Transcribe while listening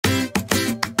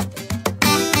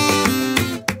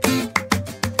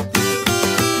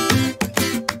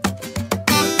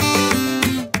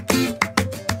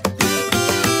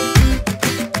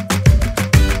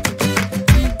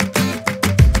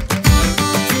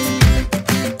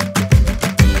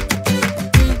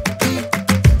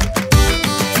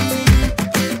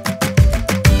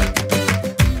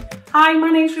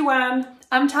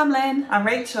Tamlyn. I'm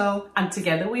Rachel. And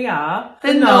together we are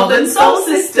the Northern Sewl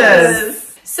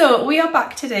Sisters. So we are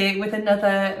back today with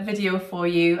another video for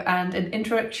you and an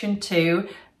introduction to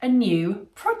a new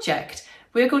project.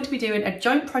 We're going to be doing a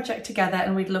joint project together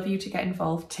and we'd love you to get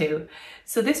involved too.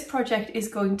 So this project is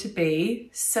going to be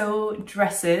sew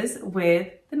dresses with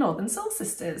the Northern Sewl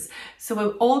Sisters. So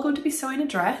we're all going to be sewing a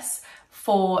dress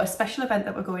for a special event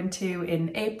that we're going to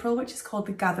in April, which is called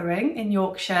The Gathering in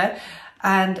Yorkshire.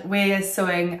 And we're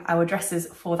sewing our dresses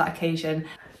for that occasion.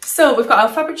 So we've got our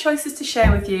fabric choices to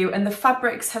share with you, and the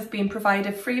fabrics have been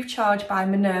provided free of charge by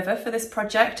Minerva for this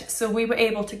project. So we were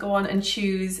able to go on and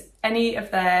choose any of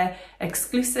their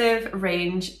exclusive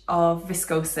range of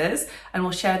viscoses, and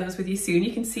we'll share those with you soon.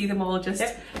 You can see them all just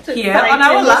here on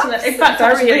our laps. In fact,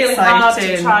 it's really hard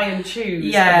to try and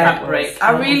choose fabric.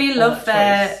 I really love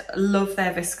their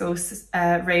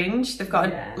viscose range. They've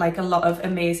got like a lot of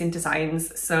amazing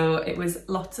designs, so it was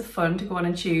lots of fun to go on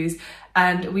and choose.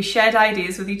 And we shared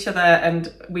ideas with each other,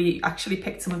 and we actually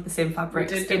picked some of the same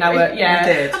fabrics in our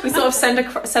we sort of sent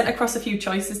across a few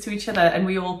choices to each other, and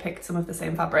we all picked some of the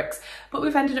same fabrics, but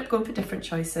we've ended up going for different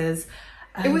choices.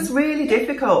 It was really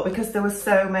difficult because there were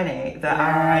so many that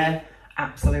I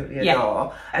absolutely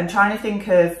adore, and trying to think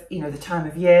of, you know, the time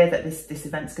of year that this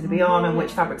event's going to be on and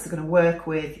which fabrics are going to work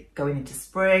with going into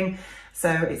spring. So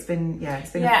it's been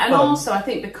fun. And also I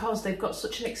think because they've got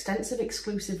such an extensive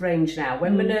exclusive range now.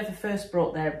 When Minerva first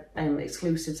brought their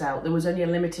exclusives out, there was only a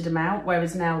limited amount,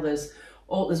 whereas now there's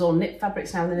all knit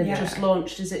fabrics now, and then they've just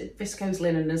launched, is it viscose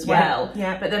linen as well?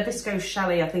 Yeah. But their viscose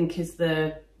chalet, I think, is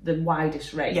the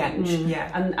widest range.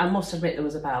 And I must admit there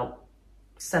was about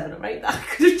 7 or 8 that I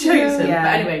could have chosen. But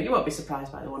anyway, you won't be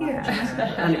surprised by the one I chose.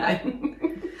 Anyway.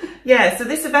 So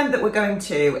this event that we're going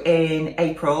to in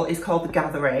April is called The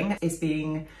Gathering. It's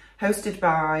being hosted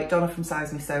by Donna from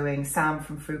Size Me Sewing, Sam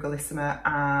from Frugalissima,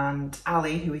 and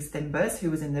Ali, who is Thimbers,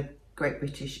 who was in the Great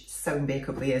British Sewing Bee a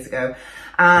couple of years ago.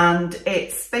 And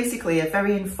it's basically a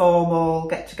very informal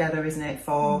get-together, isn't it,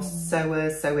 for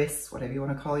sewers, sewists, whatever you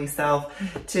want to call yourself,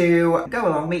 to go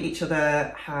along, meet each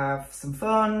other, have some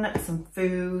fun, some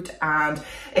food. And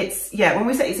it's, when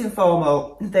we say it's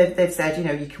informal, they've said, you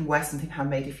know, you can wear something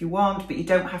handmade if you want, but you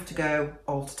don't have to go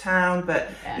all to town. But,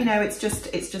 you know, it's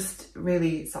just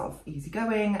really sort of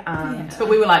easygoing. And But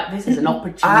we were like, this is an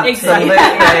opportunity.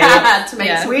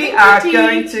 Absolutely. We are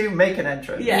going to make an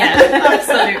entrance.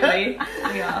 Absolutely.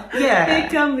 We are. Here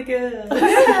come the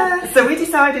girls. So we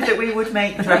decided that we would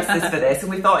make dresses for this,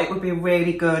 and we thought it would be a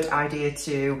really good idea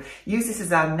to use this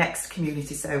as our next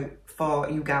community sew for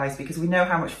you guys, because we know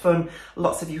how much fun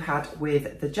lots of you had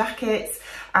with the jackets,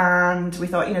 and we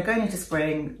thought, you know, going into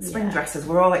spring dresses,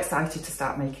 we're all excited to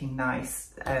start making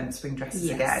nice spring dresses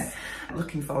again.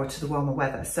 Looking forward to the warmer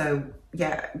weather. So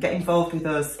get involved with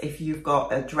us if you've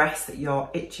got a dress that you're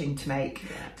itching to make.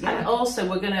 And also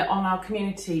we're going to, on our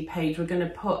community page, we're going to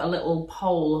put a little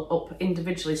poll up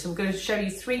individually. So we're going to show you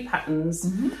 3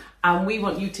 patterns, and we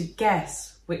want you to guess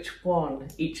which one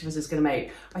each of us is going to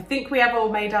make. I think we have all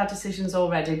made our decisions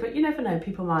already, but you never know,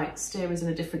 people might steer us in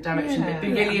a different direction. It'd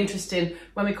be really interesting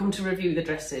when we come to review the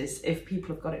dresses, if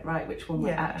people have got it right, which one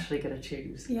we're actually going to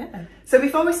choose. So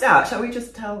before we start, shall we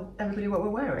just tell everybody what we're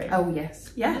wearing? Oh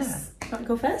yes. You want to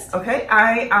go first? Okay,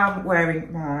 I am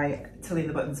wearing my Tilly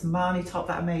the Buttons Marnie top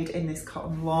that I made in this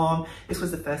cotton lawn. This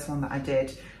was the first one that I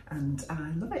did, and I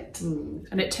love it.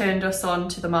 And it turned us on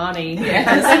to the Marnie.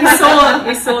 So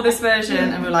we saw this version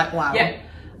and we were like, wow,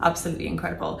 absolutely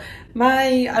incredible.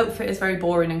 My outfit is very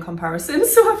boring in comparison,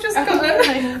 so I've just got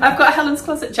I've got a Helen's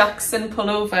Closet Jackson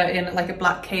pullover in like a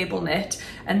black cable knit,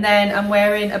 and then I'm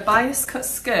wearing a bias cut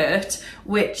skirt,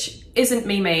 which isn't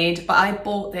me made, but I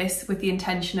bought this with the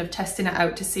intention of testing it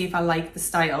out to see if I like the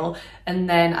style, and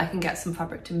then I can get some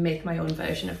fabric to make my own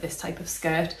version of this type of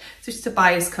skirt. So it's just a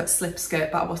bias cut slip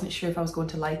skirt, but I wasn't sure if I was going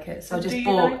to like it, so I just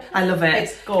bought. I love it.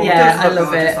 It's gorgeous. Yeah, I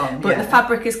love it. But the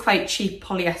fabric is quite cheap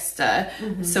polyester,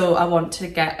 so I want to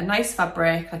get a nice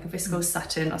fabric like a viscose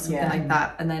satin or something like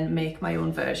that, and then make my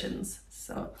own versions.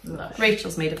 So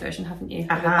Rachel's made a version, haven't you?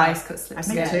 Of a bias cut slip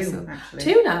skirt. I've made 2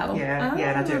 actually. 2 now?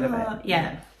 And I do love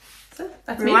it. So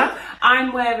that's Ruan? me.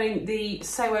 I'm wearing the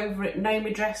Sew Over It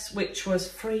Nomi dress, which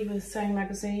was free with Sewing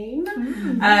Magazine,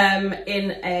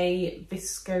 in a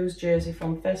viscose jersey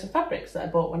from Versa Fabrics that I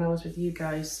bought when I was with you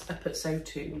guys up at Sew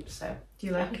 2. So do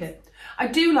you like it? I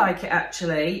do like it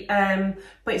actually,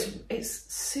 but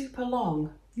it's super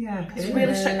long. It's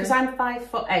really strange because I'm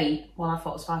 5'8". Well, I thought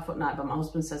it was 5'9", but my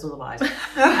husband says otherwise.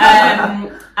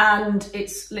 And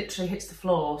it's literally hits the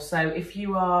floor. So if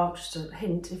you are, just a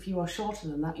hint, if you are shorter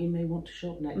than that, you may want to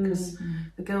shorten it, because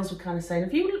the girls were kind of saying,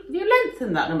 have you lengthened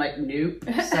than that. And I'm like, nope.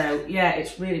 So yeah,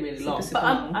 it's really, really long. But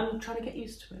I'm trying to get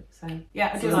used to it. So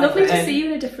yeah, it's lovely to see you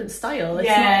in a different style. It's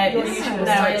not your usual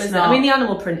style, is it? I mean, the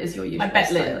animal print is your usual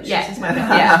style. Yes,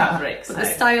 fabric. But the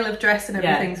style of dress and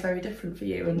everything's very different for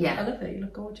you. And I love it. You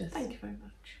look gorgeous. Thank you very much.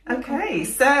 Okay,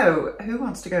 so who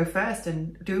wants to go first?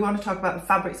 And do we want to talk about the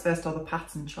fabrics first or the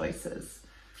pattern choices?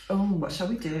 Oh, what shall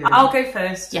we do? I'll go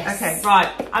first. Yes. Okay, right.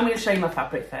 I'm going to show you my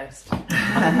fabric first.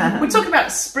 We're talking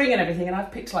about spring and everything, and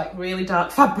I've picked like really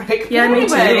dark fabric. Yeah, me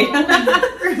too.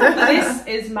 This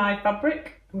is my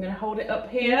fabric. I'm going to hold it up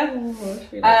here.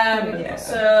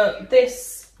 So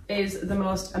this is the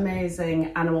most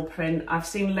amazing animal print. I've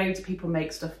seen loads of people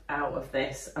make stuff out of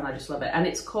this, and I just love it. And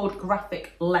it's called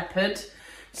Graphic Leopard.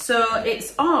 So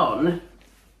it's on.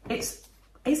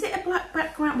 Is it a black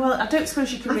background? Well, I don't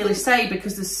suppose you can really say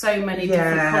because there's so many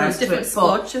different colours, different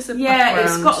swatches of background. Yeah,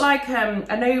 it's got like an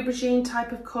aubergine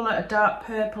type of colour, a dark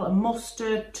purple, a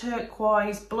mustard,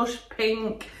 turquoise, blush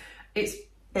pink. It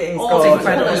is all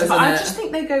different colours, but I just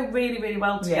think they go really, really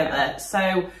well together. Yeah.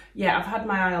 So yeah, I've had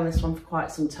my eye on this one for quite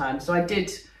some time. So I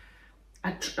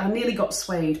nearly got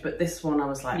swayed, but this one I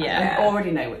was like, I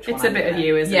already know which one. It's a bit of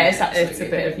you, isn't it? Yeah, it's absolutely a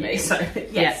bit of me. So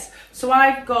yes. So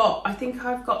I think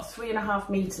I've got 3.5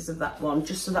 meters of that one,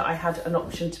 just so that I had an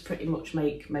option to pretty much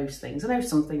make most things. I know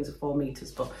some things are 4 meters,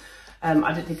 but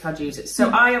I didn't think I'd use it. So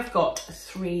I have got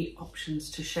 3 options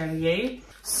to show you.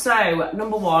 So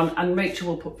number 1, and Rachel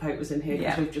will put photos in here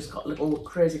because we've just got little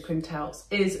crazy printouts,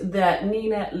 is the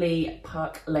Nina Lee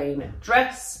Park Lane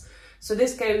dress. So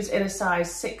this goes in a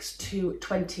size 6 to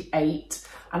 28.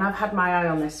 And I've had my eye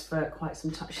on this for quite some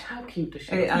time. How cute does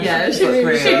she look? Yeah, she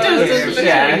does.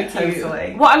 Yeah,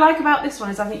 totally. What I like about this one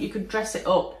is I think you could dress it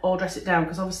up or dress it down,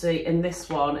 because obviously in this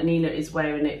one, Anina is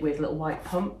wearing it with little white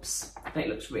pumps. And it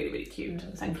looks really, really cute.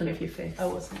 Thank you for your face.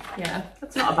 Oh, wasn't it? Yeah.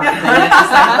 That's not a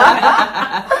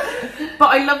bad thing. But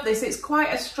I love this. It's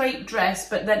quite a straight dress,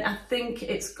 but then I think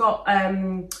it's got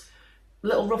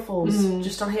little ruffles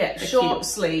just on here, short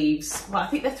sleeves. Well, I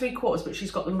think they're 3/4, but she's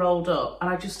got them rolled up, and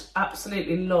I just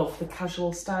absolutely love the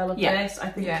casual style of this. I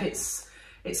think it's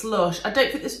lush. I don't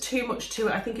think there's too much to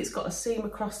it. I think it's got a seam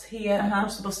across here,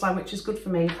 across the bust line, which is good for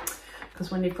me,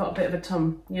 because when you've got a bit of a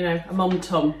tum, you know, a mum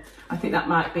tum, I think that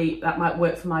might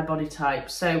work for my body type.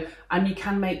 So, and you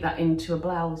can make that into a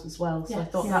blouse as well. So I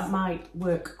thought that might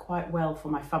work quite well for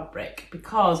my fabric,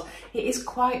 because it is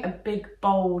quite a big,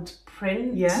 bold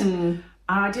print.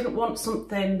 And I didn't want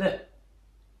something that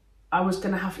it was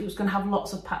going to have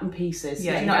lots of pattern pieces.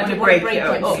 Yeah, you know, I didn't want to break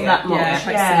it up that much.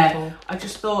 I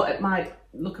just thought it might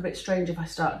look a bit strange if I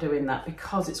start doing that,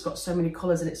 because it's got so many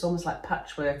colours and it's almost like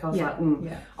patchwork. I was like,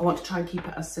 I want to try and keep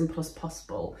it as simple as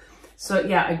possible. So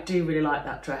yeah, I do really like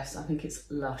that dress. I think it's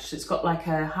lush. It's got like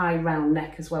a high round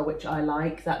neck as well, which I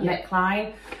like, that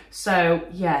neckline. So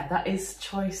yeah, that is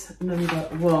choice number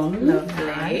 1.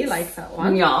 Lovely. I like that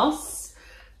one. Yes.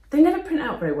 They never print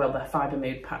out very well, their Fibre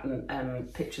Mood pattern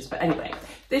pictures. But anyway,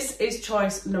 this is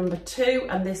choice number 2,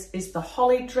 and this is the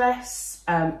Holly dress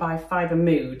by Fibre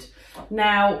Mood.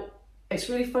 Now, it's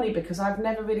really funny because I've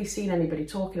never really seen anybody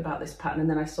talking about this pattern, and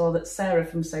then I saw that Sarah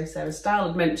from So Sarah Style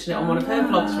had mentioned it on one of her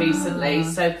vlogs recently.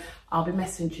 So I'll be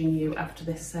messaging you after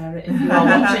this, Sarah, if you are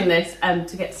watching this,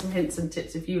 to get some hints and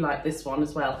tips if you like this one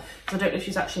as well. So I don't know if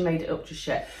she's actually made it up just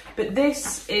yet. But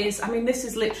this is, this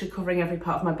is literally covering every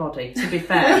part of my body, to be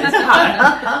fair. This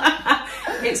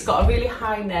pattern. It's got a really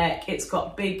high neck. It's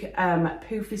got big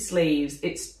poofy sleeves.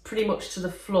 It's pretty much to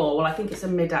the floor. Well, I think it's a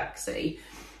mid-axis.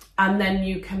 And then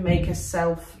you can make a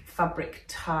fabric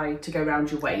tie to go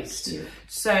around your waist.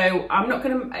 So I'm not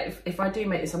going to, if I do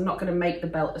make this, I'm not going to make the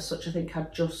belt as such. I think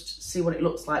I'd just see what it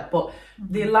looks like. But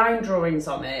the line drawings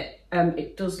on it,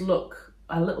 it does look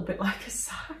a little bit like a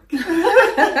sack.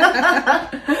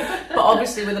 But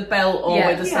obviously with a belt or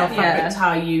with a fabric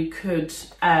tie, you could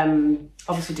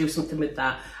obviously do something with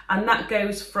that. And that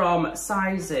goes from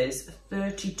sizes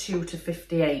 32 to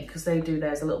 58, because they do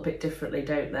theirs a little bit differently,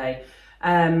 don't they?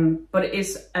 But it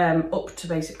is up to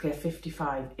basically a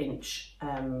 55-inch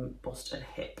bust and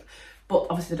hip. But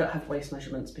obviously they don't have waist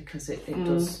measurements, because it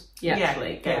does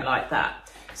actually go like that.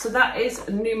 So that is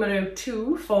numero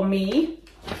 2 for me.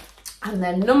 And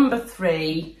then number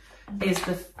 3 is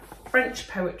the French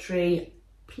poetry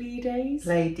Pleiades.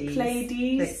 Pleiades.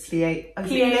 It's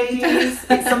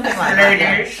something like that.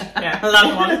 Yeah,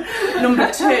 that one.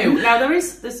 Number 2. Now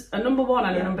there's a number 1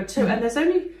 and a number 2, and there's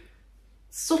only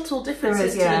subtle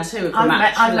differences to the two of them.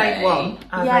 I made one.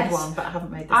 I made one, but I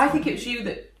haven't made this one. I think it was you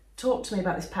that talked to me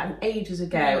about this pattern ages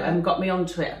ago and got me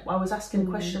onto it. I was asking a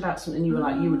question about something, you were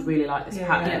like, you would really like this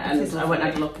pattern, and I went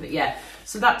and had a look at it.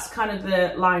 So that's kind of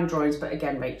the line drawings, but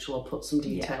again, Rachel will put some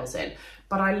details in.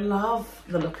 but I love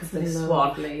the look of this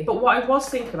Lovely. one. But what I was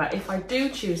thinking about, if I do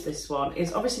choose this one,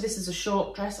 is obviously this is a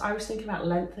short dress. I was thinking about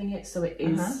lengthening it so it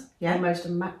is almost a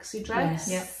maxi dress.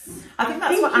 Yes. I think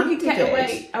that's what Andy did.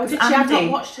 Away. Oh, did she? I've not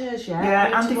watched hers yet.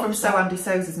 Yeah, Andy from Andy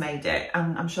Sews has made it,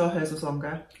 and I'm sure hers was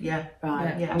longer. Yeah.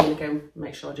 Right. Yeah. I'm going to go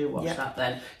make sure I do watch that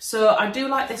then. So I do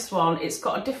like this one. It's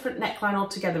got a different neckline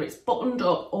altogether. It's buttoned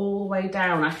up all the way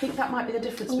down. I think that might be the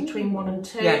difference between 1 and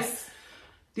 2. Yes.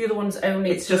 The other one's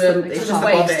only it's to just the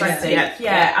waist, I think.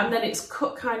 Yeah, and then it's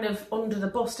cut kind of under the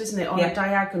bust, isn't it, on a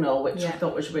diagonal, which I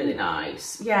thought was really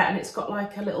nice. Yeah, and it's got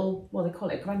like a little, well, they call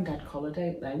it a granddad collar,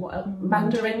 don't they? What a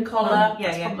mandarin collar.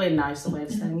 That's probably a nicer way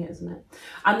of saying it, isn't it?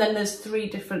 And then there's 3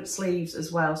 different sleeves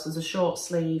as well. So there's a short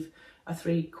sleeve, a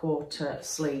 3/4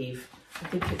 sleeve. I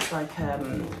think it's like a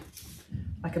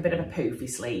bit of a poofy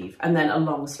sleeve, and then a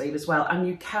long sleeve as well. And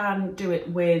you can do it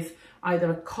with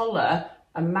either a collar,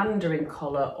 a mandarin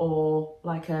collar, or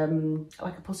like a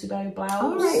pussy bow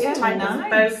blouse type of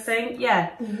bow thing. Yeah.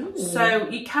 Ooh. So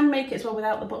you can make it as well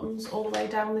without the buttons all the way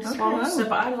down this one. So,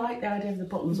 but I like the idea of the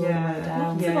buttons all the way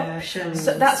down.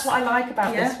 So that's what I like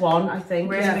about this one, I think.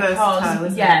 Really versatile,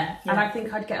 isn't it? And I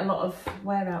think I'd get a lot of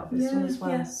wear out of this one as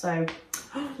well. So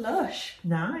lush.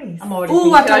 Nice. I'm already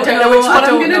thinking, I don't know which one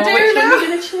I'm going to do which one I'm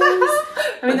going to choose.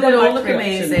 I mean, they all look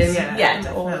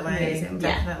amazing.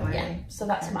 Definitely. Yeah. So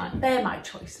that's they're my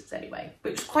choices anyway,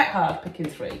 which is quite hard picking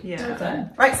 3. Yeah.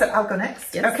 Right, so I'll go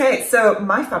next. Yes. Okay, so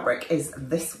my fabric is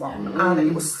this one, and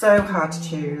it was so hard to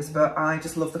choose, but I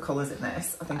just love the colours in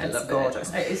this. I think it's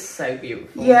gorgeous. It is so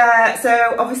beautiful. Yeah,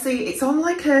 so obviously it's on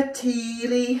like a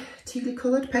tealy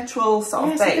coloured petrol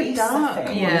sort of base. Dark. I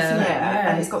think,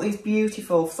 and it's got these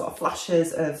beautiful sort of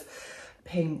flashes of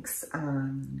pinks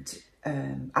and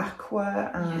aqua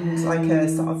and like a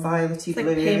sort of violety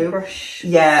blue. Paintbrush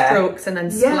strokes and then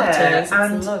splatters.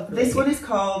 And lovely. This one is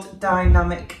called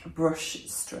Dynamic Brush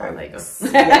Strokes.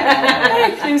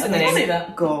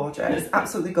 Gorgeous,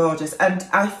 absolutely gorgeous. And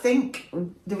I think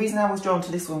the reason I was drawn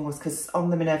to this one was because on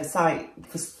the Minerva site,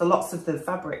 for lots of the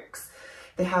fabrics,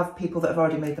 they have people that have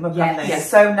already made them up, haven't they? It's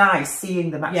so nice seeing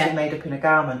them actually made up in a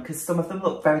garment, because some of them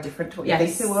look very different to what you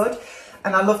think they would.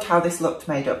 And I loved how this looked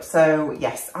made up. So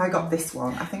yes, I got this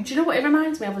one, I think. Do you know what it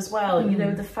reminds me of as well? You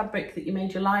know, the fabric that you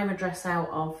made your Lyra dress out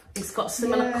of. It's got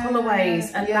similar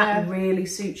colourways, and that really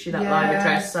suits you, that Lyra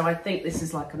dress. So I think this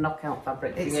is like a knockout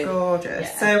fabric for you. It's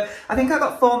gorgeous. So I think I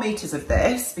got 4 meters of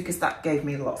this because that gave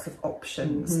me lots of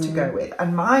options to go with.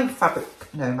 And my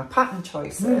my pattern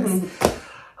choices,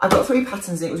 I got 3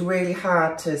 patterns and it was really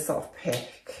hard to sort of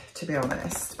pick, to be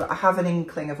honest, but I have an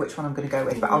inkling of which one I'm going to go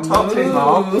with, but I'll talk through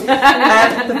more.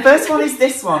 The first one is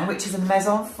this one, which is a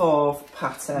Maison Fauve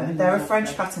pattern. They're a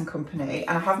French pattern company,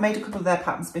 and I have made a couple of their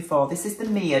patterns before. This is the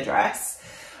Mia dress.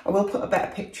 I will put a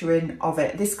better picture in of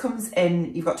it. This comes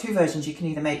in, you've got 2 versions. You can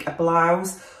either make a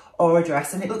blouse or a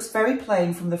dress, and it looks very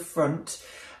plain from the front.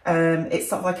 It's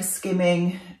sort of like a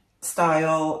skimming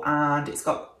style, and it's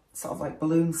got sort of like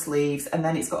balloon sleeves, and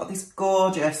then it's got this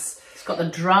gorgeous, it's got the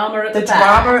drama at the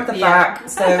back.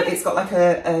 So it's got like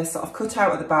a sort of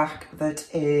cutout at the back that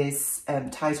is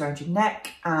ties around your neck,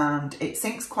 and it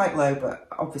sinks quite low, but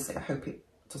obviously I hope it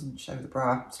doesn't show the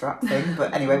bra strap thing,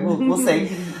 but anyway, we'll see.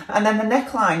 And then the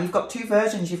neckline, you've got 2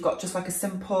 versions. You've got just like a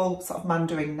simple sort of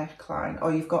mandarin neckline,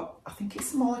 or you've got, I think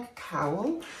it's more like a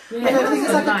cowl. I don't think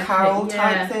it's like a cowl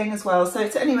type thing as well. So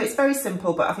anyway, it's very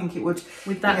simple, but I think it would,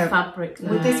 with that fabric,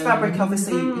 with this fabric,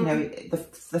 obviously, you know,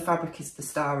 the fabric is the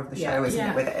star of the show,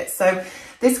 isn't it, with it? So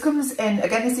this comes in,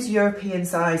 again, this is European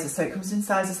sizes, so it comes in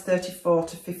sizes 34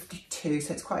 to 52,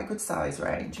 so it's quite a good size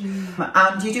range.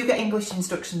 And you do get English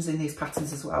instructions in these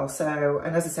patterns as well. So,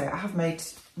 and as I say, I have made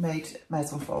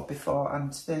Maison Fauve before,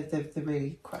 and they're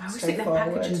really quite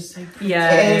straightforward. It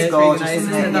is gorgeous,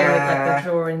 isn't it? Like the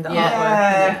drawing, the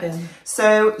artwork.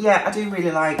 So yeah, I do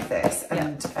really like this,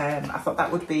 and I thought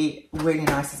that would be really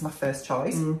nice as my first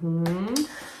choice.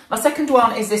 My second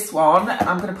one is this one.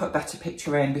 I'm going to put a better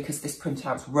picture in because this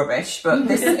printout's rubbish, but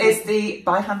this is the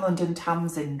By Hand London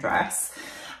Tamzin dress,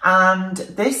 and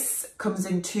this comes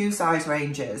in 2 size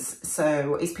ranges.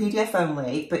 So it's PDF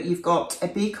only, but you've got a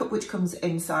B cup which comes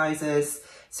in sizes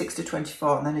 6 to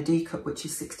 24, and then a D cup which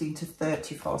is 16 to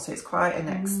 34. So it's quite an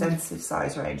extensive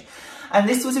size range. And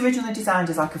this was originally designed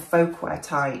as like a folkwear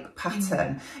type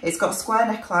pattern. It's got a square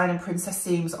neckline and princess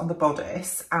seams on the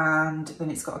bodice, and then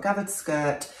it's got a gathered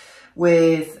skirt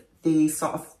with the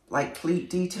sort of like pleat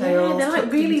details. Yeah, they're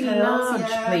like really large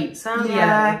pleats, aren't they?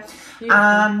 Yeah.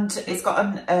 And it's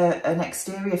got an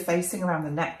exterior facing around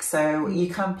the neck, so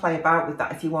you can play about with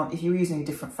that if you want. If you're using a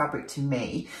different fabric to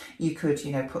me, you could,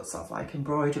 you know, put sort of like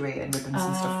embroidery and ribbons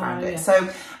and stuff around it. So,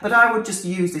 but I would just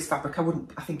use this fabric.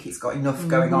 I think it's got enough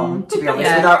going on, to be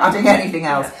honest, without adding anything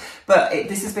else. But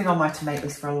this has been on my to make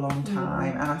list for a long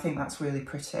time, and I think that's really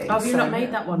pretty. Oh, have you not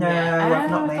made that one yet? No, I've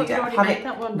not made it. I've had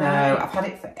that one. No, I've had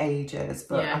it for ages,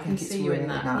 but I think it's really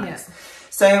nice. Yeah.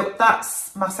 So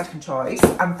that's my second choice.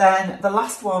 And then the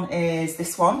last one is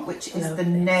this one, which is the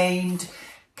named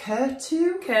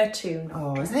Kerttu. Kerttu.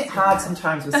 Oh, isn't it hard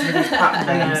sometimes with some of these pattern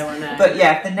names? I know. But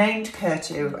yeah, the named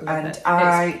Kerttu, and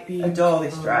I adore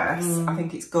this dress. I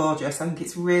think it's gorgeous. I think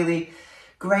it's really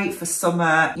great for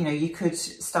summer. You know, you could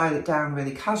style it down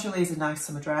really casually as a nice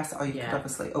summer dress, or you could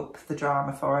obviously up the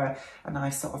drama for a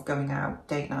nice sort of going out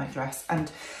date night dress.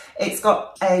 And it's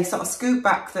got a sort of scoop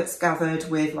back that's gathered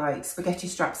with like spaghetti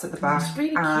straps at the back. It's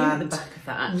really cute at the back of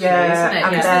that, actually, yeah, isn't it?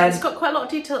 and Then, it's got quite a lot of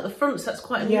detail at the front, so that's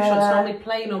quite unusual. It's normally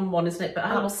plain on one, isn't it? But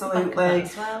I love the back of that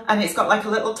as well. And it's got like a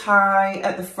little tie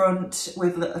at the front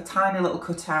with a tiny little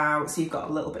cutout, so you've got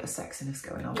a little bit of sexiness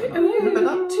going on, but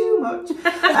not too much.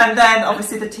 And then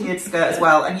obviously the tiered skirt as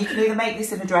well, and you can either make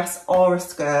this in a dress or a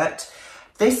skirt.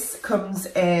 This comes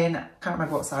in, I can't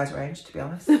remember what size range, to be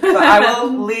honest, but I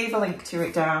will leave a link to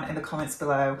it down in the comments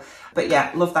below. But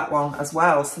yeah, love that one as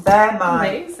well. So they're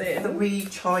my 3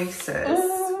 choices.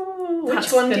 Ooh,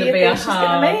 which one do you think she's going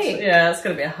to make? Yeah, it's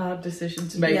going to be a hard decision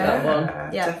to make that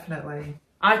one. Yeah, definitely.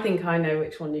 I think I know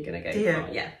which one you're going to go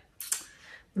for. Yeah.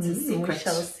 It's a secret. We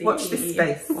shall see. Watch this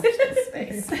space. Watch this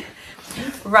space.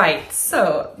 Right,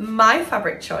 so my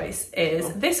fabric choice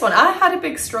is this one. I had a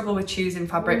big struggle with choosing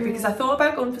fabric because I thought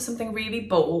about going for something really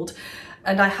bold,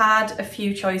 and I had a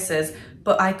few choices,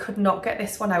 but I could not get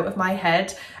this one out of my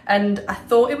head, and I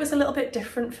thought it was a little bit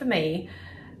different for me.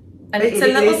 And it's a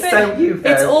little bit, so you, though.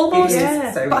 It's almost,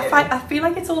 but I feel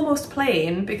like it's almost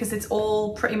plain because it's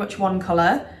all pretty much one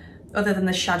colour, other than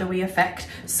the shadowy effect.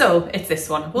 So it's this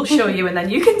one. We'll show you and then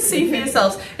you can see for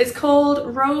yourselves. It's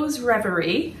called Rose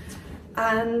Reverie,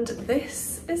 and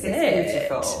this is it.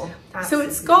 Beautiful. So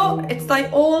it's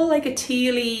like all like a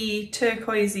tealy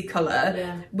turquoisey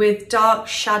colour with dark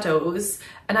shadows,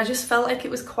 and I just felt like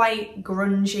it was quite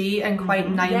grungy and quite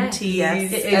 90s.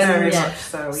 Yes, it is very much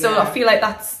so. So I feel like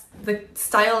that's the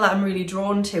style that I'm really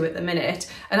drawn to at the minute,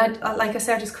 and I like I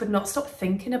said, I just could not stop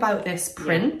thinking about this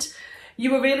print.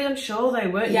 You were really unsure though,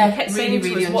 weren't you? Yeah, you kept really,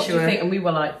 saying to us, what do you think? And we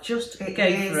were like, just go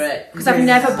for it. Because I've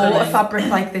never bought a fabric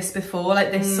like this before,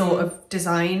 like this sort of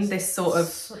design, this sort of,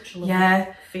 such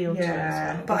a feel to it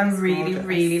as well. But I really,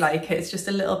 really like it. It's just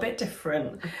a little bit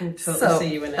different. I can totally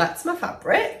see you in it. That's my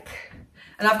fabric.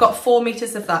 And I've got 4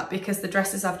 meters of that because the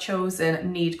dresses I've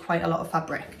chosen need quite a lot of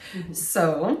fabric.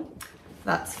 So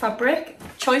that's fabric.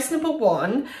 Choice number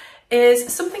 1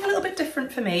 is something a little bit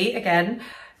different for me again.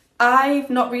 I've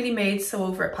not really made sew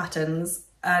over it patterns,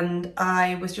 and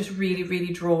I was just really,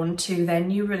 really drawn to their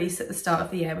new release at the start of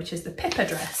the year, which is the Pippa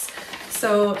dress.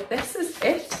 So this is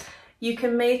it. You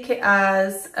can make it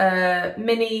as a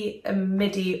mini, a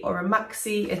midi or a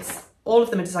maxi. All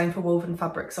of them are designed for woven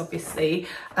fabrics, obviously.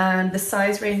 And the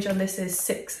size range on this is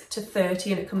 6 to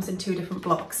 30, and it comes in 2 different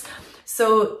blocks.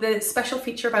 So the special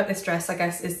feature about this dress, I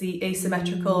guess, is the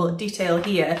asymmetrical detail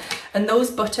here. And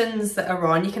those buttons that are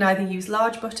on, you can either use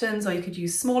large buttons or you could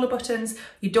use smaller buttons.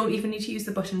 You don't even need to use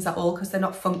the buttons at all because they're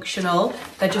not functional.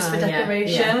 They're just for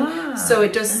decoration. Yeah. So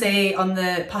it does say on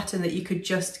the pattern that you could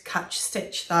just catch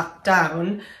stitch that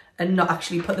down and not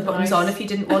actually put the buttons on if you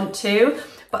didn't want to.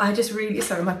 But I just really,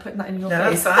 sorry, am I putting that in your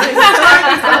face? No, fine.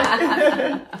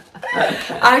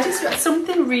 I just,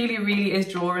 something really, really is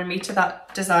drawing me to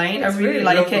that design. I really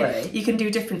like it. You can do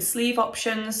different sleeve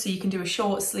options. So you can do a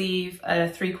short sleeve, a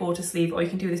 3/4 sleeve, or you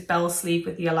can do this bell sleeve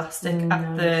with the elastic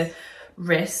at the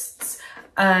wrists.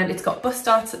 And it's got bust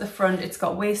darts at the front, it's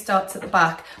got waist darts at the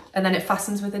back, and then it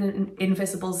fastens with an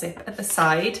invisible zip at the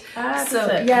side.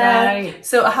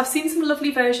 So I have seen some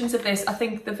lovely versions of this. I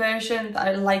think the version that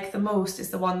I like the most is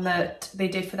the one that they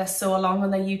did for their sew along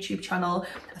on their YouTube channel.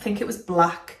 I think it was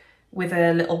black with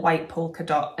a little white polka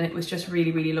dot, and it was just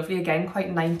really, really lovely. Again,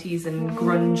 quite 90s and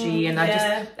grungy, and I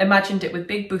just imagined it with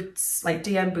big boots, like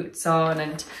DM boots on,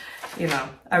 and you know,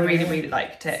 I really, really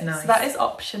liked it. Nice. So that is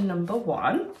option number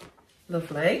 1.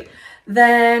 Lovely.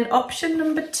 Then option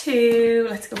number 2,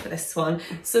 let's go for this one.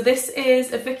 So this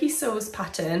is a Vicky Sews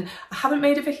pattern. I haven't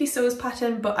made a Vicky Sews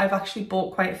pattern, but I've actually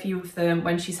bought quite a few of them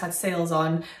when she's had sales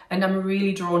on, and I'm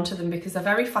really drawn to them because they're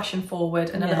very fashion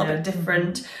forward and a little bit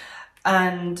different.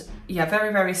 And yeah,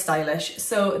 very, very stylish.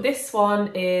 So this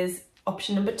one is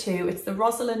option number 2. It's the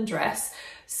Rosalind dress.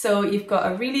 So you've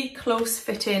got a really close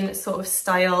fitting sort of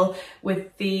style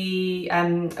with the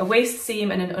a waist seam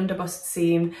and an underbust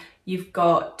seam. You've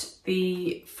got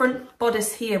the front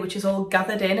bodice here, which is all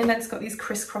gathered in, and then it's got these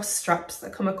crisscross straps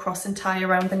that come across and tie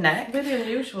around the neck. Really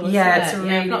unusual, isn't yeah, it? it's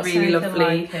really, I've not really seen anything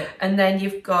lovely. like it. And then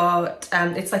you've got,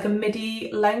 it's like a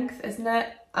midi length, isn't it?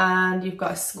 And you've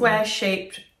got a square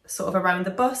shaped sort of around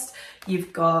the bust.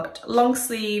 You've got long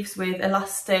sleeves with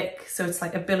elastic, so it's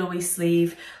like a billowy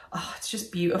sleeve. Oh, it's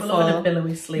just beautiful. I love a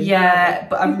billowy sleeve. Yeah,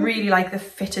 but I really like the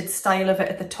fitted style of it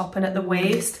at the top and at the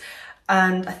waist.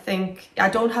 And I think, I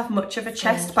don't have much of a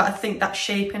chest, but I think that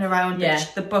shaping around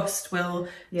the bust will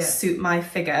suit my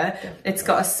figure. Definitely. It's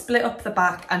got a split up the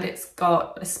back, and it's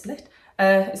got a split.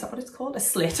 Is that what it's called? A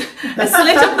slit. A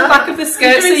slit up the back of the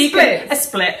skirt, so you can a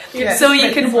split, yeah, so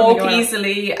you can walk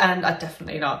easily. And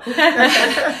definitely not.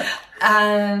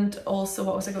 And also,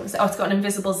 what was I going to say? Oh, it's got an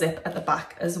invisible zip at the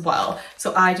back as well.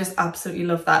 So I just absolutely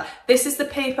love that. This is the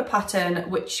paper pattern,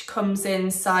 which comes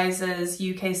in sizes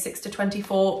UK 6 to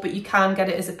 24, but you can get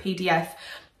it as a PDF.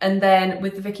 And then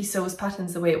with the Vicky Sews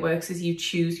patterns, the way it works is you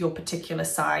choose your particular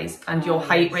size and your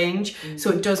height range.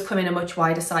 So it does come in a much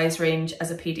wider size range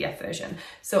as a PDF version.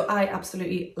 So I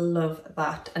absolutely love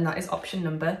that. And that is option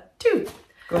number 2.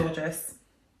 Gorgeous.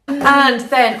 And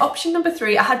then option number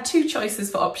 3, I had 2 choices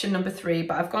for option number 3,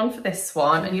 but I've gone for this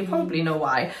one, and you'll probably know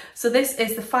why. So this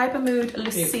is the Fibre Mood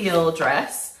Lucille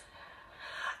dress.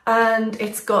 And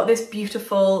it's got this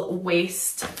beautiful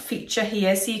waist feature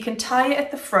here. So you can tie it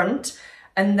at the front,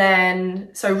 and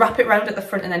then, so wrap it round at the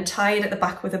front and then tie it at the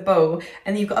back with a bow.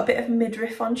 And you've got a bit of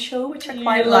midriff on show, which I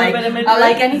quite like. I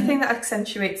like anything that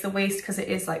accentuates the waist, because it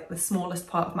is like the smallest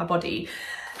part of my body.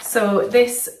 So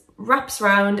this wraps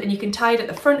round, and you can tie it at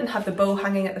the front and have the bow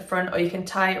hanging at the front, or you can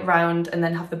tie it round and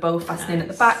then have the bow fastening at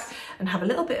the back and have a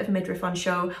little bit of midriff on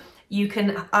show. You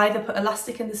can either put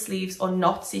elastic in the sleeves or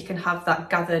not, so you can have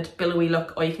that gathered billowy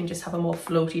look, or you can just have a more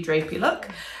floaty drapey look.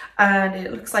 And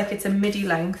it looks like it's a midi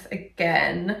length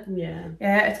again.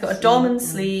 Yeah, it's got a dolman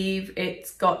sleeve, it's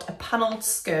got a panelled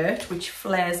skirt which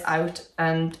flares out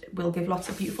and will give lots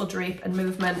of beautiful drape and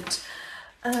movement.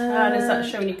 And is that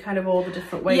showing you kind of all the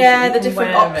different ways? Yeah, the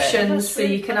different options. So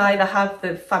you can either have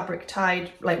the fabric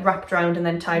tied, like wrapped around and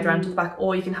then tied around to the back,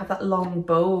 or you can have that long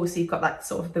bow. So you've got that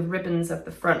sort of the ribbons of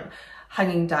the front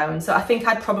hanging down. So I think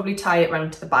I'd probably tie it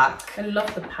round to the back. I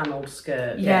love the panelled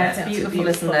skirt. Yeah, it's beautiful,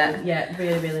 isn't it? Yeah,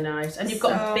 really, really nice. And you've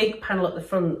got a big panel at the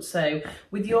front. So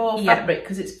with your fabric,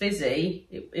 because it's busy,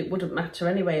 it wouldn't matter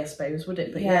anyway, I suppose, would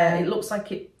it? But yeah, it looks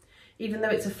like it, even though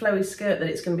it's a flowy skirt, that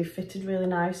it's going to be fitted really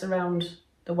nice around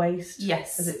the waist.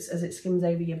 Yes. As it skims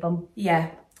over your bum. Yeah.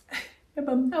 Your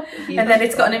bum. Oh, and then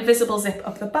it's got an invisible zip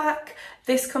up the back.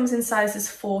 This comes in sizes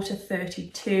 4 to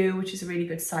 32, which is a really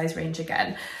good size range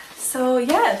again. So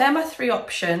yeah, they're my 3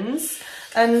 options.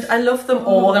 And I love them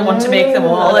all and want to make them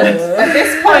all. And at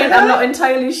this point, I'm not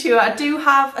entirely sure. I do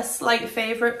have a slight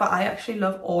favourite, but I actually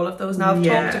love all of those now. I've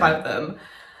talked about them.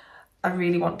 I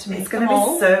really want to make them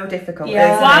all. It's going to be so difficult.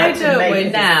 Yeah. Why don't we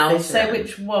now say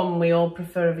which one we all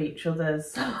prefer of each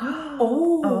other's?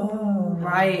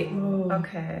 Right.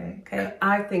 Okay.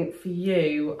 I think for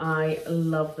you, I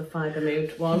love the Fibre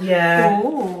Mood one. Yeah.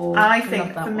 Ooh, I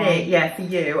think for me, for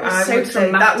you, I would say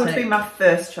that would be my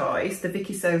first choice. The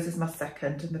Vicky Sews is my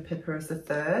second, and the Pippa is the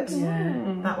third.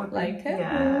 Yeah. That would like it.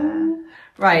 Yeah.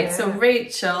 Right. So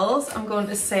Rachel's, I'm going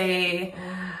to say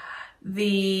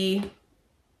the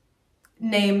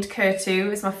named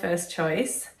Kerttu is my first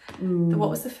choice. What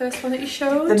was the first one that you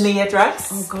showed? The Mia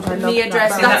dress. Oh god, I love Mia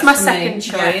dress. That's my second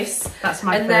choice. Yeah, that's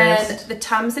my first. And then the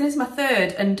Tamzin is my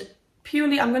third. And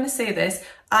purely, I'm going to say this,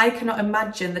 I cannot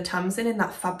imagine the Tamzin in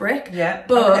that fabric. Yeah.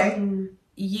 But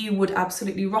you would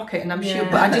absolutely rock it, and I'm sure.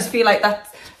 But I just feel like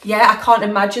that's, I can't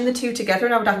imagine the two together,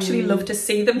 and I would actually love to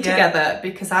see them together,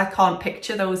 because I can't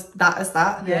picture that as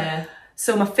that. Yeah.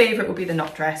 So my favourite would be the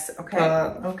knot dress. Okay.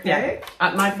 Yeah.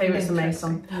 My favourite's the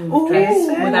Maison dress.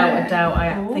 Without a doubt.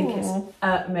 I think it's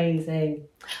amazing.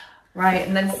 Right,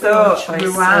 and then so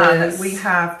Ruan, we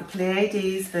have the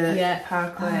Pleiades, the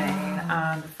Park Lane,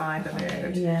 and the Fibre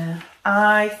Mood. Yeah.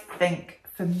 I think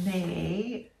for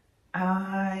me,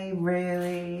 I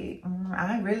really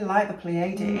like the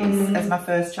Pleiades as my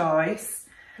first choice.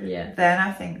 Yeah. Then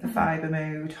I think the Fibre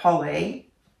Mood, Holly,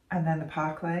 and then the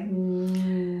Park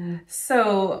Lane.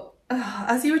 So,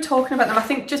 as you were talking about them, I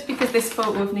think just because this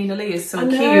photo of Nina Lee is so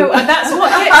cute, and that's what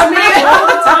gets me all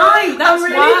the time. That's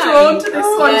I'm really drawn to this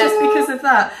one just because of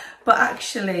that. But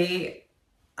actually,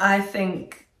 I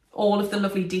think all of the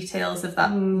lovely details of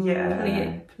that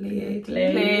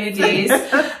Pleiades,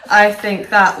 I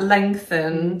think that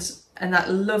lengthened and that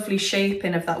lovely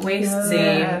shaping of that waist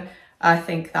seam. I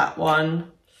think that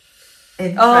one.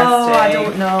 Interesting. Oh, I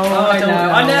don't know.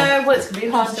 I know. Well, it's going to be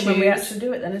interesting when we actually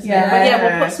do it then, isn't it? But yeah,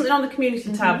 we'll put something on the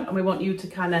community tab, and we want you to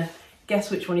kind of guess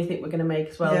which one you think we're going to make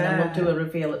as well. And then we'll do a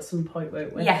reveal at some point,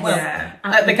 won't we? Yes. Well,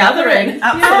 at the gathering.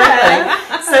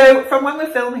 Absolutely. So from when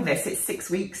we're filming this, it's 6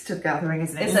 weeks to the gathering,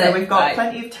 isn't it? So we've got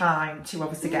plenty of time to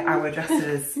obviously get our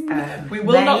dresses we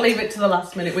will not leave it to the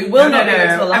last minute. We will not leave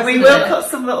it to the last minute. And we will put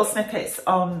some little snippets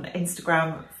on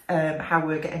Instagram how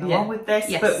we're getting along with this.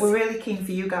 Yes. But we're really keen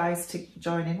for you guys to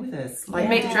join in with us. Like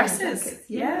make dresses.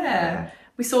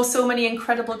 We saw so many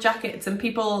incredible jackets and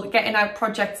people getting out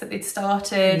projects that they'd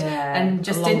started and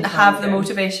just didn't have the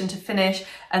motivation to finish,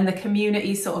 and the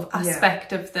community sort of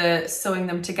aspect of the sewing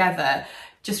them together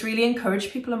just really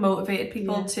encouraged people and motivated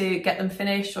people to get them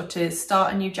finished or to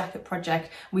start a new jacket project.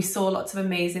 We saw lots of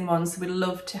amazing ones, so we'd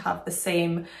love to have the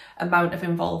same amount of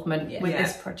involvement with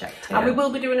this project too. And we will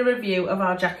be doing a review of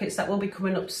our jackets that will be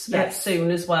coming up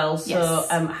soon as well, so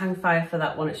hang fire for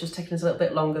that one. It's just taking us a little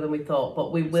bit longer than we thought,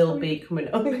 but we will be coming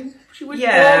up. With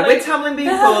Tamlyn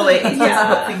being poorly, it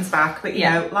does put things back, but you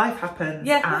know, life happens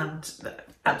and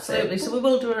absolutely. So we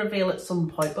will do a reveal at some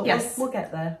point, but we'll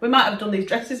get there. We might have done these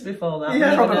dresses before that.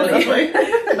 Yeah, probably.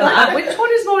 Like, which one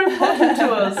is more important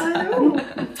to us? I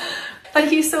know.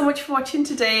 Thank you so much for watching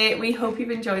today. We hope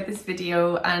you've enjoyed this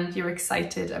video and you're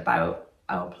excited about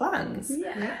our plans.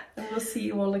 And we'll see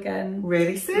you all again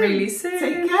really soon. Really soon.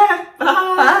 Take care.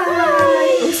 Bye.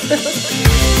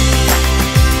 Bye.